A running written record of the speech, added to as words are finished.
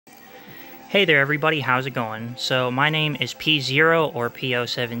Hey there everybody, how's it going? So my name is P0 or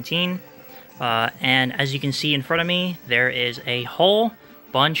PO17, and as you can see in front of me, there is a whole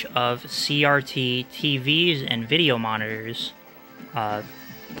bunch of CRT TVs and video monitors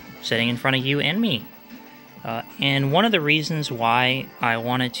sitting in front of you and me. And one of the reasons why I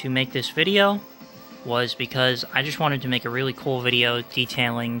wanted to make this video was because I just wanted to make a really cool video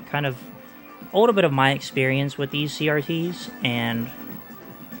detailing kind of a little bit of my experience with these CRTs and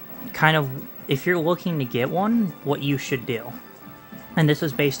kind of, if you're looking to get one, what you should do. And this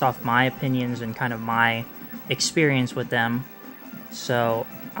is based off my opinions and kind of my experience with them. So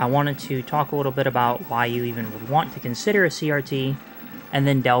I wanted to talk a little bit about why you even would want to consider a CRT, and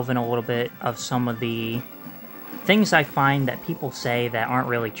then delve in a little bit of some of the things I find that people say that aren't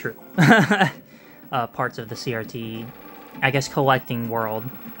really true. Parts of the CRT, I guess, collecting world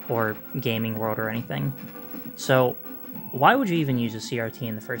or gaming world or anything. So why would you even use a CRT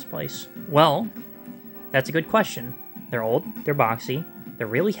in the first place? Well, that's a good question. They're old, they're boxy, they're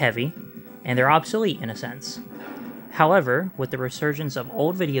really heavy, and they're obsolete in a sense. However, with the resurgence of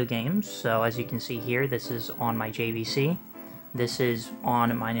old video games, so as you can see here, this is on my JVC, this is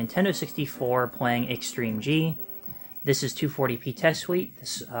on my Nintendo 64 playing Extreme G, this is 240p Test Suite,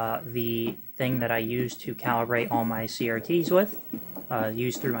 this, the thing that I use to calibrate all my CRTs with,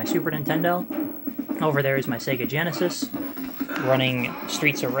 used through my Super Nintendo. Over there is my Sega Genesis, running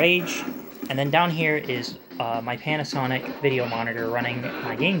Streets of Rage, and then down here is my Panasonic video monitor running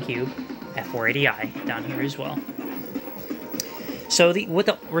my GameCube F480i down here as well. So with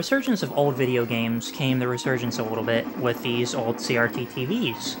the resurgence of old video games came the resurgence a little bit with these old CRT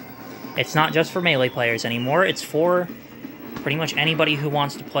TVs. It's not just for Melee players anymore, it's for pretty much anybody who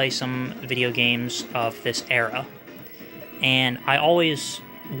wants to play some video games of this era. And I always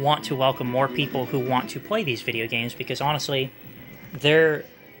want to welcome more people who want to play these video games because honestly, they're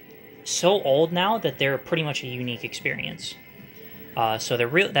so old now that they're pretty much a unique experience. So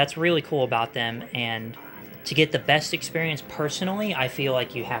that's really cool about them, and to get the best experience personally, I feel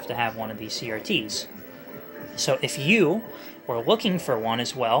like you have to have one of these CRTs. So if you were looking for one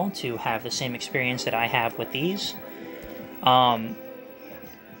as well to have the same experience that I have with these, I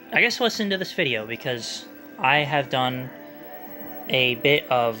guess listen to this video because I have done a bit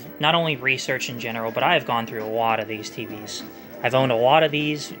of not only research in general, but I have gone through a lot of these TVs. I've owned a lot of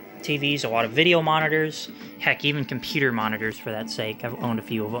these TVs, a lot of video monitors, heck, even computer monitors for that sake. I've owned a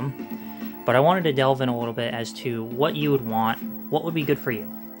few of them. But I wanted to delve in a little bit as to what you would want, what would be good for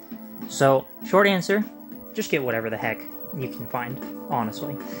you. So, short answer, just get whatever the heck you can find,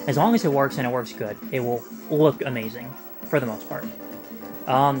 honestly. As long as it works and it works good, it will look amazing, for the most part.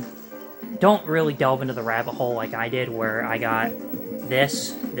 Don't really delve into the rabbit hole like I did, where I got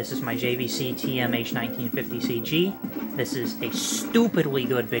this is my JVC TMH1950CG. This is a stupidly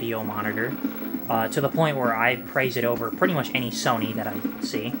good video monitor, to the point where I praise it over pretty much any Sony that I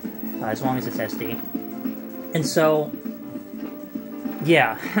see, as long as it's SD. And so,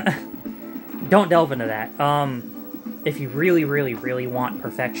 yeah, don't delve into that. If you really, really, really want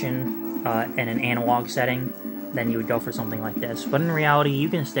perfection in an analog setting, then you would go for something like this. But in reality, you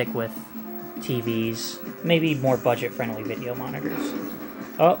can stick with TVs, maybe more budget-friendly video monitors.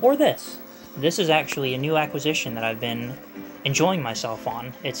 Or this. This is actually a new acquisition that I've been enjoying myself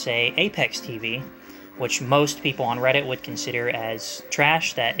on. It's a Apex TV, which most people on Reddit would consider as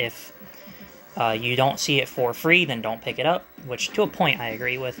trash, that if you don't see it for free, then don't pick it up, which to a point I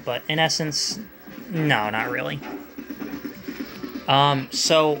agree with, but in essence, no, not really.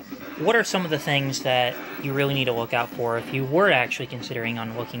 So what are some of the things that you really need to look out for if you were actually considering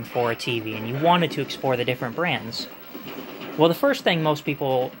on looking for a TV and you wanted to explore the different brands? Well, the first thing most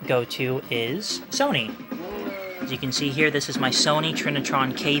people go to is Sony. As you can see here, this is my Sony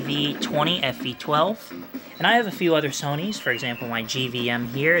Trinitron KV20 FV12. And I have a few other Sonys, for example, my GVM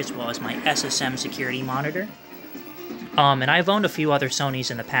here, as well as my SSM security monitor. And I've owned a few other Sonys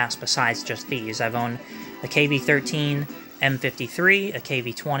in the past besides just these. I've owned a KV13 M53, a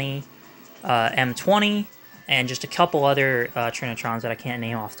KV20 M20, and just a couple other Trinitrons that I can't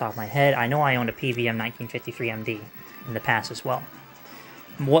name off the top of my head. I know I owned a PVM 1953 MD in the past as well.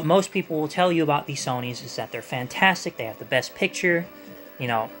 What most people will tell you about these Sonys is that they're fantastic, they have the best picture. You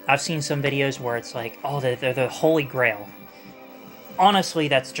know, I've seen some videos where it's like, oh, they're the holy grail. Honestly,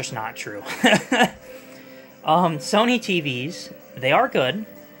 that's just not true. Sony TVs, they are good.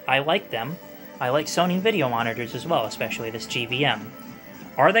 I like them. I like Sony video monitors as well, especially this GVM.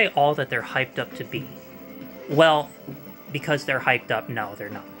 Are they all that they're hyped up to be? Well, because they're hyped up, no,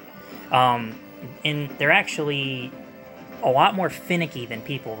 they're not. And they're actually a lot more finicky than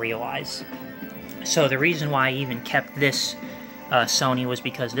people realize. So the reason why I even kept this Sony was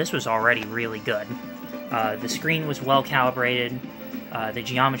because this was already really good. The screen was well calibrated, the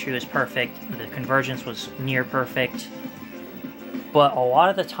geometry was perfect, the convergence was near perfect, but a lot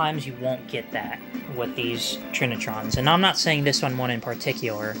of the times you won't get that with these Trinitrons. And I'm not saying this one in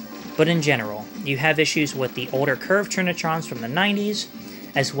particular, but in general, you have issues with the older curved Trinitrons from the 90s,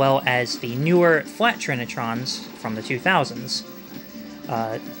 as well as the newer flat Trinitrons from the 2000s.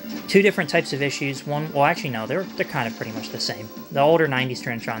 Two different types of issues. One, well, actually, no, they're kind of pretty much the same. The older 90s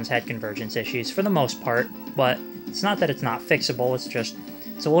Trinitrons had convergence issues for the most part, but it's not that it's not fixable,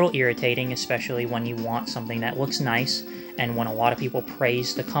 it's a little irritating, especially when you want something that looks nice, and when a lot of people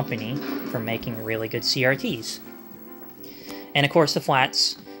praise the company for making really good CRTs. And of course, the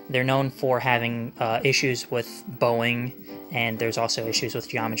flats, they're known for having issues with bowing, and there's also issues with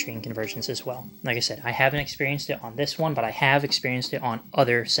geometry and convergence as well. Like I said, I haven't experienced it on this one, but I have experienced it on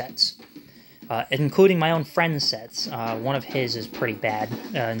other sets, including my own friend's sets. One of his is pretty bad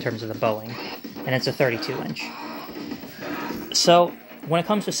in terms of the bowing, and it's a 32-inch. So, when it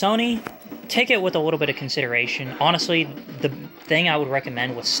comes to Sony, take it with a little bit of consideration. Honestly, the thing I would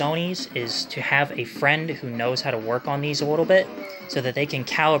recommend with Sony's is to have a friend who knows how to work on these a little bit, so that they can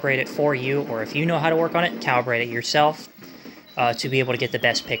calibrate it for you, or if you know how to work on it, calibrate it yourself, to be able to get the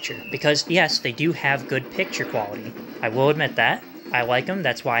best picture. Because, yes, they do have good picture quality. I will admit that. I like them,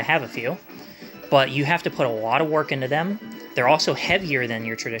 that's why I have a few. But you have to put a lot of work into them. They're also heavier than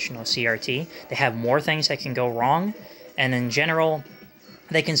your traditional CRT. They have more things that can go wrong, and in general,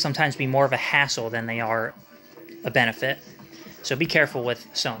 they can sometimes be more of a hassle than they are a benefit. So be careful with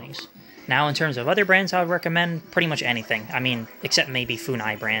Sony's. Now, in terms of other brands, I would recommend pretty much anything. I mean, except maybe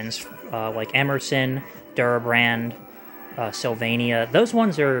Funai brands, like Emerson, Durabrand, Sylvania. Those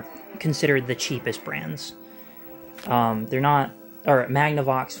ones are considered the cheapest brands. They're not... Or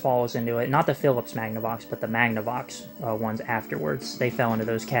Magnavox falls into it. Not the Philips Magnavox, but the Magnavox ones afterwards. They fell into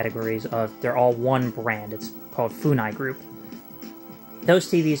those categories of... They're all one brand. It's called Funai Group.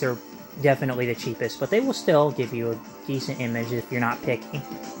 Those TVs are definitely the cheapest, but they will still give you a decent image if you're not picky.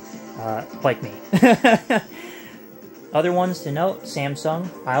 Like me. Other ones to note, Samsung.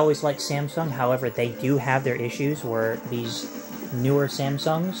 I always like Samsung, however, they do have their issues where these newer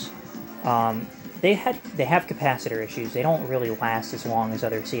Samsungs, they have capacitor issues. They don't really last as long as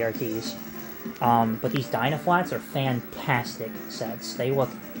other CRTs. But these Dynaflats are fantastic sets. They look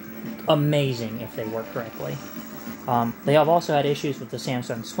amazing if they work correctly. They have also had issues with the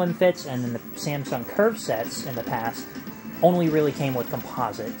Samsung Slim Fits, and then the Samsung Curve sets in the past only really came with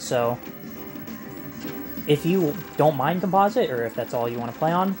composite. So if you don't mind composite, or if that's all you want to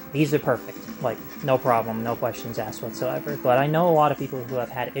play on, these are perfect. Like, no problem, no questions asked whatsoever. But I know a lot of people who have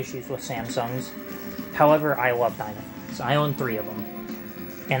had issues with Samsungs. However, I love Dynaflats. I own 3 of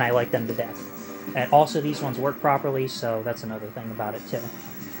them, and I like them to death. And also, these ones work properly, so that's another thing about it, too.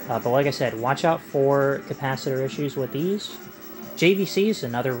 But like I said, watch out for capacitor issues with these. JVC is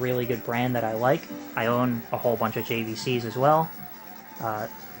another really good brand that I like. I own a whole bunch of JVCs as well.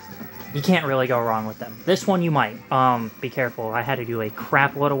 You can't really go wrong with them. This one you might. Be careful. I had to do a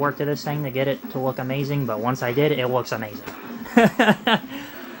crap load of work to this thing to get it to look amazing, but once I did, it looks amazing.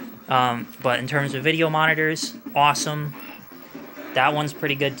 But in terms of video monitors, awesome. That one's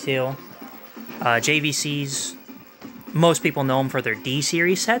pretty good too. JVC's, most people know them for their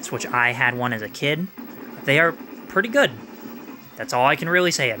D-series sets, which I had one as a kid. They are pretty good. That's all I can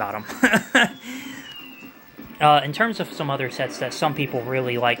really say about them. In terms of some other sets that some people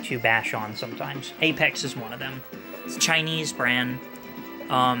really like to bash on sometimes, Apex is one of them. It's a Chinese brand,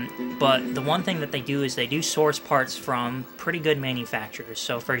 but the one thing that they do is they do source parts from pretty good manufacturers.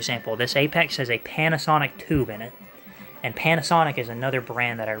 So, for example, this Apex has a Panasonic tube in it, and Panasonic is another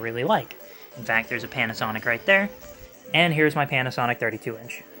brand that I really like. In fact, there's a Panasonic right there, and here's my Panasonic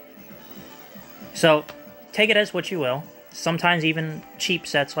 32-inch. So, take it as what you will. Sometimes even cheap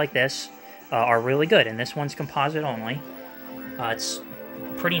sets like this are really good, and this one's composite only. It's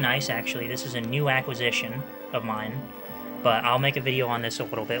pretty nice, actually. This is a new acquisition of mine, but I'll make a video on this a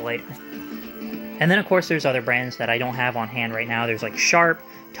little bit later. And then, of course, there's other brands that I don't have on hand right now. There's like Sharp,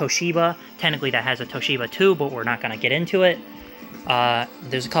 Toshiba. Technically, that has a Toshiba too, but we're not going to get into it.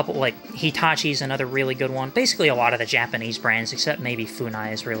 There's a couple, like Hitachi's another really good one. Basically, a lot of the Japanese brands, except maybe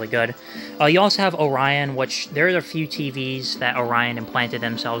Funai is really good. You also have Orion, which there are a few TVs that Orion implanted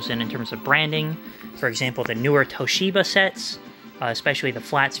themselves in terms of branding. For example, the newer Toshiba sets, especially the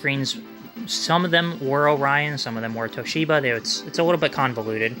flat screens, some of them were Orion, some of them were Toshiba. It's a little bit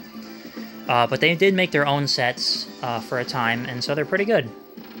convoluted. But they did make their own sets for a time, and so they're pretty good.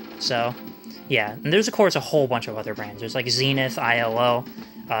 So, yeah. And there's, of course, a whole bunch of other brands. There's like Zenith, ILO.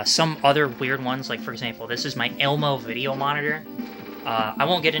 Some other weird ones, like for example, this is my Elmo video monitor. I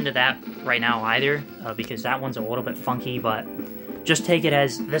won't get into that right now either, because that one's a little bit funky, but just take it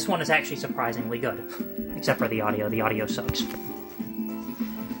as this one is actually surprisingly good. Except for the audio. The audio sucks.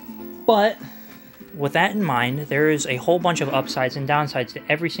 But with that in mind, there is a whole bunch of upsides and downsides to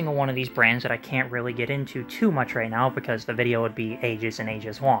every single one of these brands that I can't really get into too much right now because the video would be ages and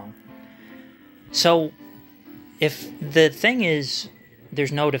ages long. So, if the thing is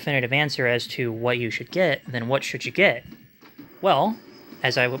there's no definitive answer as to what you should get, then what should you get? Well,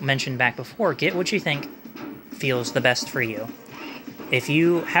 as I mentioned back before, get what you think feels the best for you. If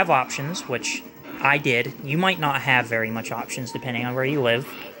you have options, which I did, you might not have very much options depending on where you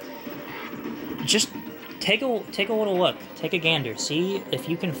live. Just take a little look, take a gander, see if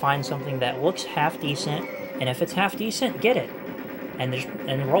you can find something that looks half decent, and if it's half decent, get it,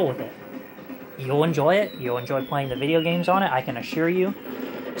 and roll with it. You'll enjoy it. You'll enjoy playing the video games on it. I can assure you,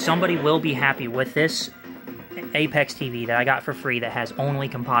 somebody will be happy with this Apex TV that I got for free that has only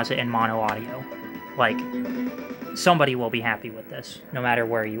composite and mono audio. Like, somebody will be happy with this, no matter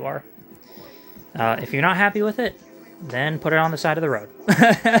where you are. If you're not happy with it, then put it on the side of the road.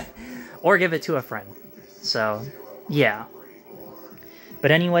 Or give it to a friend. So, yeah. But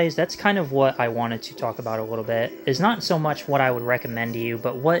anyways, that's kind of what I wanted to talk about a little bit. It's not so much what I would recommend to you,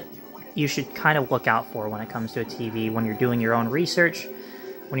 but what you should kind of look out for when it comes to a TV when you're doing your own research,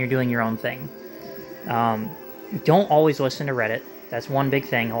 when you're doing your own thing. Don't always listen to Reddit. That's one big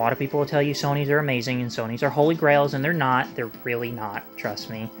thing. A lot of people will tell you Sonys are amazing and Sonys are holy grails, and they're not. They're really not. Trust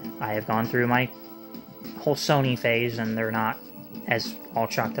me. I have gone through my whole Sony phase, and they're not as all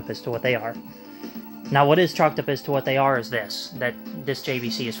chalked up as to what they are. Now, what is chalked up as to what they are is this. That this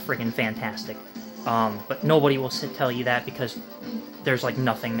JVC is friggin' fantastic. But nobody will tell you that because there's like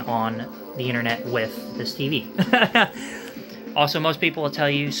nothing on the internet with this TV. Also, most people will tell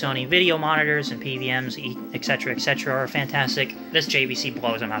you Sony video monitors and PVMs, etc., are fantastic. This JVC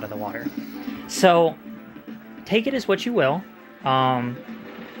blows them out of the water. So, take it as what you will.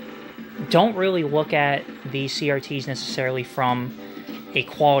 Don't really look at these CRTs necessarily from a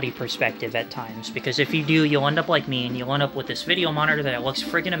quality perspective at times, because if you do, you'll end up like me, and you'll end up with this video monitor that looks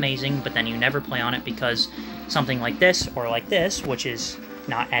friggin' amazing, but then you never play on it because something like this, or like this, which is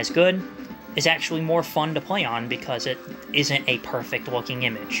not as good, is actually more fun to play on because it isn't a perfect looking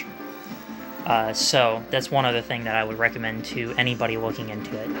image. So that's one other thing that I would recommend to anybody looking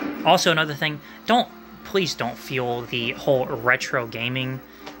into it. Also, another thing, please don't fuel the whole retro gaming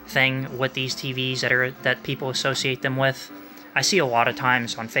thing with these TVs that people associate them with. I see a lot of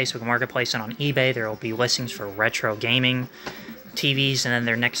times on Facebook Marketplace and on eBay there will be listings for retro gaming TVs, and then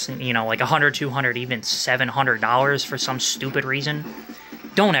they're next, like $100, $200, even $700 for some stupid reason.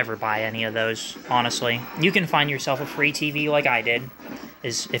 Don't ever buy any of those, honestly. You can find yourself a free TV like I did,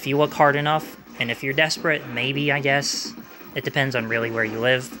 if you look hard enough, and if you're desperate, maybe, I guess. It depends on really where you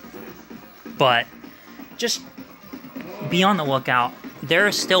live. But just be on the lookout. There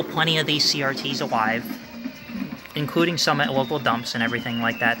are still plenty of these CRTs alive, including some at local dumps and everything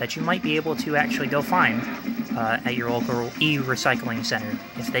like that you might be able to actually go find at your local e-recycling center,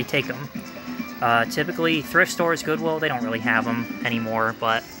 if they take them. Typically, thrift stores, Goodwill, they don't really have them anymore,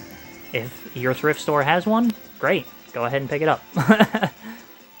 but if your thrift store has one, great, go ahead and pick it up.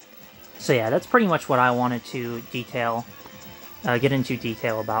 So yeah, that's pretty much what I wanted to get into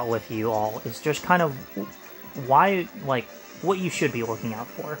detail about with you all, is just kind of why, what you should be looking out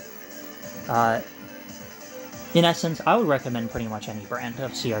for. In essence, I would recommend pretty much any brand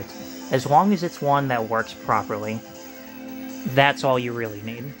of CRT. As long as it's one that works properly, that's all you really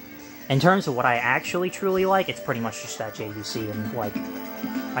need. In terms of what I actually truly like, it's pretty much just that JVC and,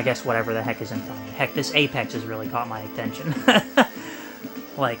 I guess whatever the heck is in front of me. Heck, this Apex has really caught my attention.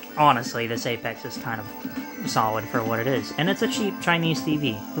 Honestly, this Apex is kind of solid for what it is. And it's a cheap Chinese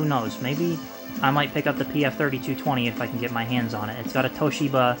TV. Who knows? Maybe I might pick up the PF3220 if I can get my hands on it. It's got a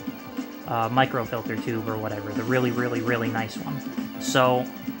Toshiba microfilter tube or whatever, the really, really, really nice one. So,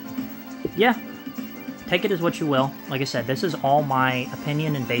 yeah, take it as what you will. Like I said, this is all my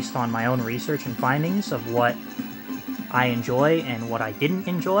opinion and based on my own research and findings of what I enjoy and what I didn't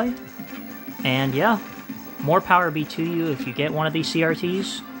enjoy. And yeah, more power be to you if you get one of these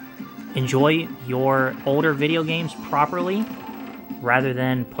CRTs. Enjoy your older video games properly, rather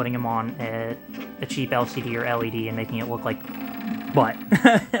than putting them on a cheap LCD or LED and making it look like butt.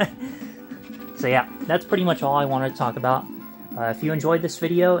 So yeah, that's pretty much all I wanted to talk about. If you enjoyed this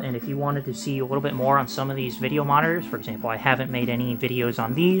video, and if you wanted to see a little bit more on some of these video monitors, for example, I haven't made any videos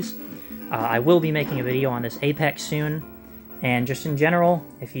on these. I will be making a video on this Apex soon. And just in general,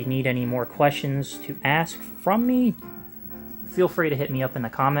 if you need any more questions to ask from me, feel free to hit me up in the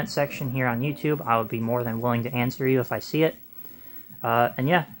comment section here on YouTube. I would be more than willing to answer you if I see it. And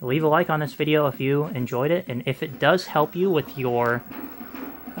yeah, leave a like on this video if you enjoyed it, and if it does help you with your,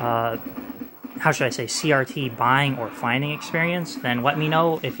 how should I say, CRT buying or finding experience, then let me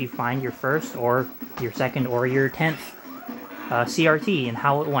know if you find your first or your second or your 10th CRT and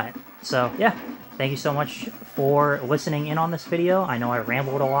how it went. So yeah, thank you so much for listening in on this video. I know I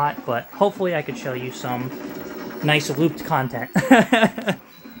rambled a lot, but hopefully I could show you some nice looped content.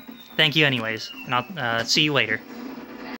 Thank you anyways, and I'll see you later.